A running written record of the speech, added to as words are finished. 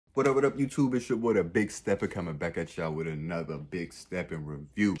What up, YouTube? It's your boy, the Big Stepper, coming back at y'all with another Big Steppin'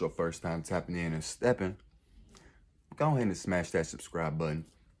 review. So first time tapping in and stepping, go ahead and smash that subscribe button.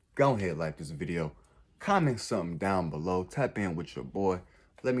 Go ahead, like this video. Comment something down below. Tap in with your boy.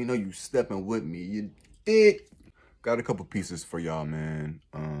 Let me know you stepping with me. You dig? Got a couple pieces for y'all, man.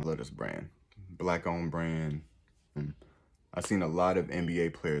 Love this brand. Black-owned brand. I've seen a lot of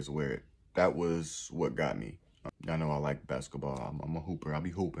NBA players wear it. That was what got me. Y'all know I like basketball. I'm a hooper. I'll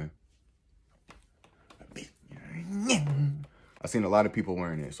be hooping. I seen a lot of people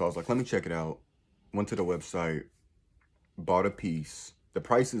wearing it. So I was like, let me check it out. Went to the website, bought a piece. The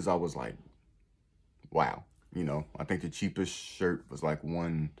prices, I was like, wow. You know, I think the cheapest shirt was like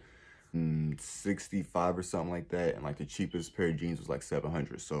 $165 or something like that. And like the cheapest pair of jeans was like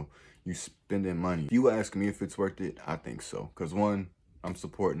 $700. So you spending money. If you ask me if it's worth it, I think so. Cause one, I'm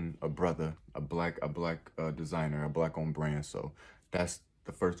supporting a brother, a black designer, a black-owned brand. So that's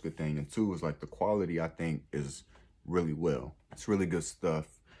the first good thing. And two is like the quality, I think, is really well. It's really good stuff.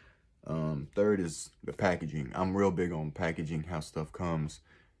 Third is the packaging. I'm real big on packaging, how stuff comes,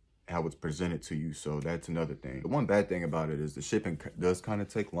 how it's presented to you. So that's another thing. The one bad thing about it is the shipping does kind of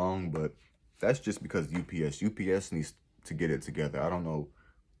take long, but that's just because UPS. UPS needs to get it together. I don't know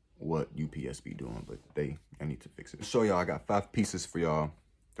what UPS be doing, but I need to fix it. Show y'all, I got 5 pieces for y'all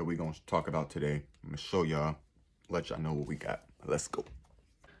that we gonna talk about today. I'm gonna show y'all, let y'all know what we got. Let's go.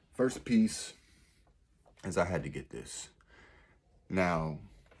 First piece is I had to get this. Now,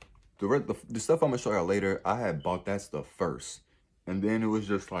 the stuff I'm gonna show y'all later, I had bought that stuff first. And then it was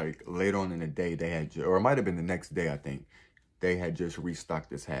just like later on in the day, they had, or it might have been the next day, I think, they had just restocked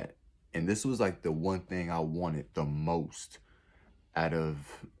this hat. And this was like the one thing I wanted the most out of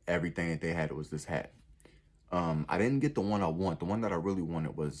everything that they had. It was this hat. I didn't get the one I want. The one that I really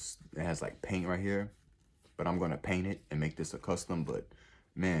wanted was, it has like paint right here, but I'm gonna paint it and make this a custom. But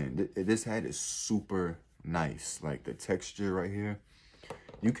man, this hat is super nice. Like the texture right here,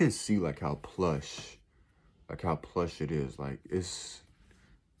 you can see like how plush it is. Like it's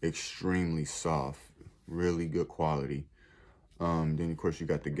extremely soft, really good quality. Then of course you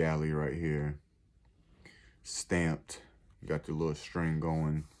got the galley right here, stamped. You got the little string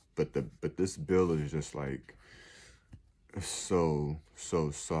going, but this bill is just like so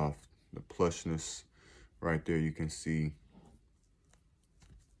soft. The plushness right there, you can see.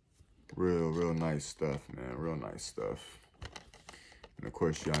 Real nice stuff, man. Real nice stuff. And of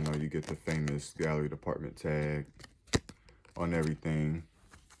course, y'all know you get the famous gallery department tag on everything.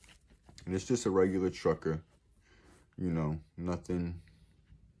 And it's just a regular trucker. You know, nothing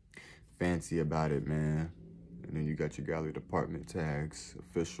fancy about it, man. And then you got your gallery department tags,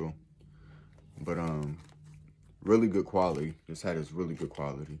 official. But really good quality. This hat is really good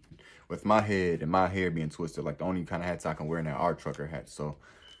quality. With my head and my hair being twisted, like the only kind of hats I can wear now are trucker hats. So,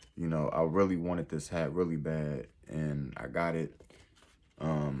 you know, I really wanted this hat really bad, and I got it.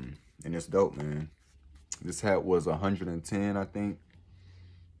 And it's dope, man. This hat was 110, I think,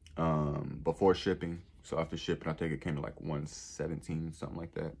 before shipping. So after shipping, I think it came to like 117, something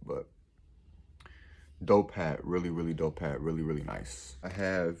like that. But dope hat, really dope hat, really nice. I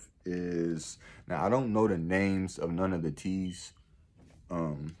have is, now I don't know the names of none of the tees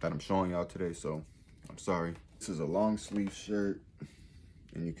that I'm showing y'all today, so I'm sorry. This is a long sleeve shirt,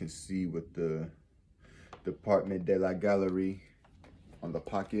 and you can see with the Department de la Galerie on the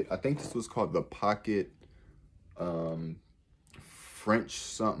pocket. I think this was called the pocket French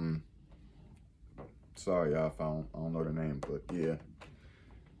something. Sorry y'all if I don't know the name, but yeah.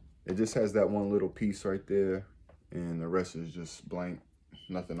 It just has that one little piece right there, and the rest is just blank,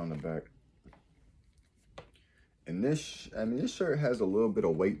 nothing on the back. And this, I mean, this shirt has a little bit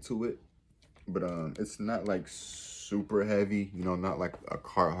of weight to it, but it's not like super heavy, you know, not like a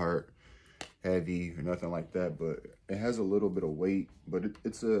Carhartt heavy or nothing like that, but it has a little bit of weight. But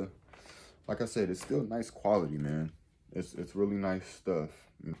it's a, like I said, it's still nice quality, man. It's really nice stuff.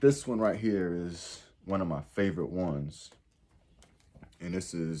 This one right here is one of my favorite ones. And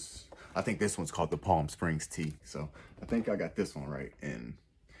this is, I think this one's called the Palm Springs tee. So I think I got this one right. And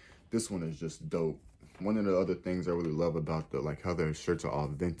this one is just dope. One of the other things I really love about like how their shirts are all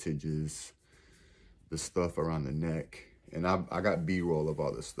vintage is the stuff around the neck. And I got B-roll of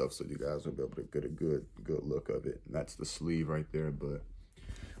all this stuff, so you guys will be able to get a good look of it. And that's the sleeve right there. But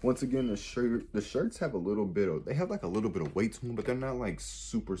once again, the shirts have a little bit of, they have like a little bit of weight to them, but they're not like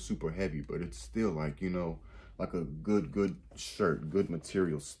super heavy. But it's still like, you know, like a good shirt, good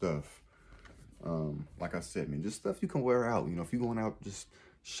material stuff. Like I said, man, just stuff you can wear out. You know, if you're going out just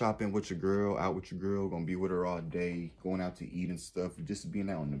shopping with your girl, out with your girl, gonna be with her all day, going out to eat and stuff, just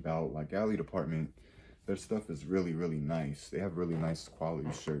being out and about. Like gallery department, Their stuff is really, really nice. They have really nice quality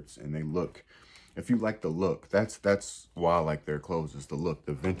shirts, and they look, if you like the look, that's why I like their clothes, is the look,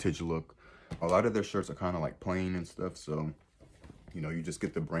 the vintage look. A lot of their shirts are kind of like plain and stuff, so, you know, you just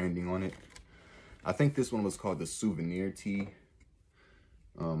get the branding on it. I think this one was called the Souvenir Tee.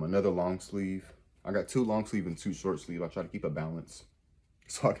 Another long sleeve. I got 2 long sleeve and 2 short sleeve. I try to keep a balance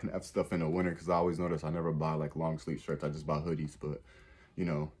so I can have stuff in the winter, because I always notice I never buy like long sleeve shirts. I just buy hoodies. But you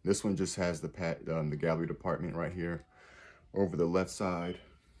know, this one just has the gallery department right here over the left side,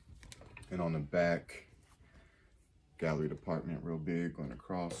 and on the back, gallery department real big on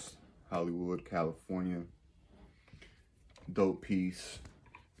across. Hollywood, California. Dope piece.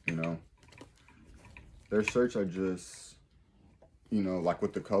 You know, their shirts are just, you know, like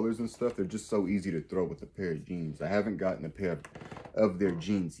with the colors and stuff, they're just so easy to throw with a pair of jeans. I haven't gotten a pair of their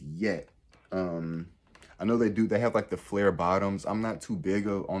jeans yet. I know they have like the flare bottoms. I'm not too big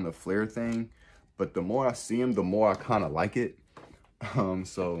on the flare thing, but the more I see them, the more I kind of like it.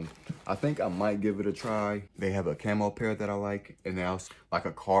 So I think I might give it a try. They have a camo pair that I like, and they also like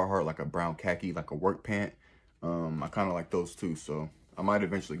a Carhartt, like a brown khaki, like a work pant. I kind of like those too, so I might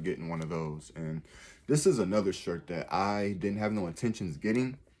eventually get in one of those. And this is another shirt that I didn't have no intentions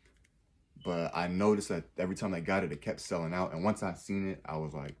getting, but I noticed that every time I got it, it kept selling out. And once I seen it, I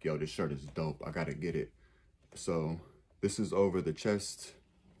was like, yo, this shirt is dope. I gotta get it. So this is over the chest,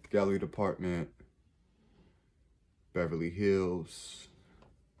 gallery department, Beverly Hills,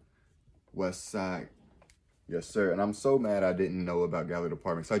 West Side. Yes, sir. And I'm so mad I didn't know about gallery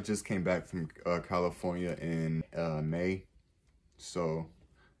departments. I just came back from California in May. So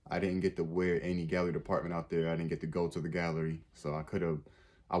I didn't get to wear any gallery department out there. I didn't get to go to the gallery. So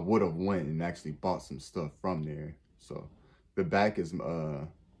I would have went and actually bought some stuff from there. So the back is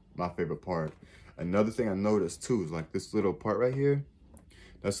my favorite part. Another thing I noticed too is like this little part right here.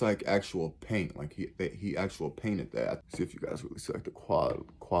 That's like actual paint. Like he actual painted that. See if you guys really see like the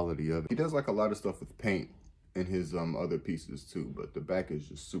quality of it. He does like a lot of stuff with paint in his other pieces too, but the back is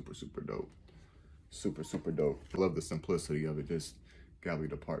just super, super dope. Super, super dope. I love the simplicity of it. Just gallery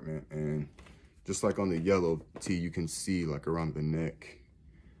department, and just like on the yellow tee, you can see like around the neck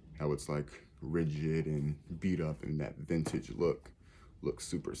how it's like rigid and beat up, and that vintage look looks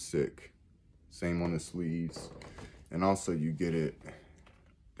super sick. Same on the sleeves, and also you get it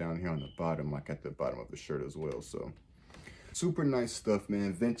down here on the bottom, like at the bottom of the shirt as well. So super nice stuff,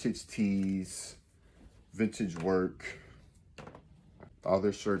 man. Vintage tees, vintage work. All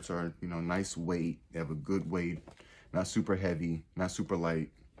their shirts are, you know, nice weight. They have a good weight, not super heavy, not super light,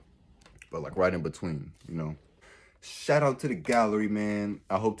 but like right in between, you know. Shout out to the gallery, man.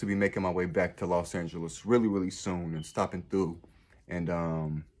 I hope to be making my way back to Los Angeles really, really soon, and stopping through and,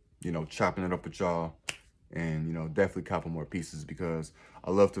 you know, chopping it up with y'all, and, you know, definitely copping more pieces, because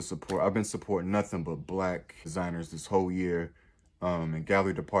I love to support. I've been supporting nothing but black designers this whole year. And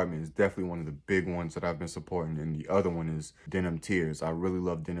gallery department is definitely one of the big ones that I've been supporting. And the other one is Denim Tears. I really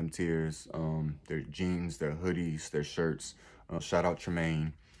love Denim Tears. Their jeans, their hoodies, their shirts. Shout out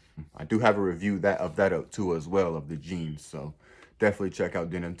Tremaine. I do have a review of that too as well, of the jeans. So definitely check out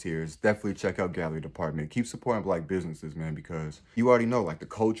Denim Tears. Definitely check out gallery department. Keep supporting black businesses, man, because you already know, like, the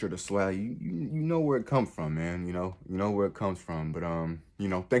culture, the swag, you know where it comes from, man. You know where it comes from. But you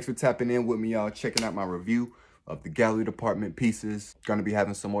know, thanks for tapping in with me, y'all, checking out my review of the gallery department pieces. Gonna be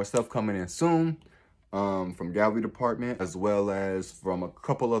having some more stuff coming in soon, from gallery department, as well as from a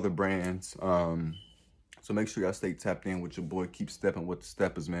couple other brands. So make sure y'all stay tapped in with your boy. Keep stepping with the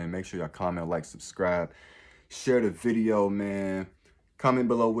steppers, man. Make sure y'all comment, like, subscribe, share the video, man. Comment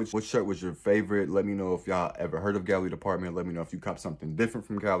below what shirt was your favorite. Let me know if y'all ever heard of gallery department. Let me know if you cop something different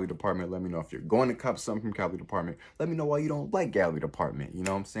from gallery department. Let me know if you're going to cop something from gallery department. Let me know why you don't like gallery department. You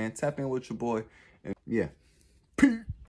know what I'm saying? Tap in with your boy. And yeah. Peace.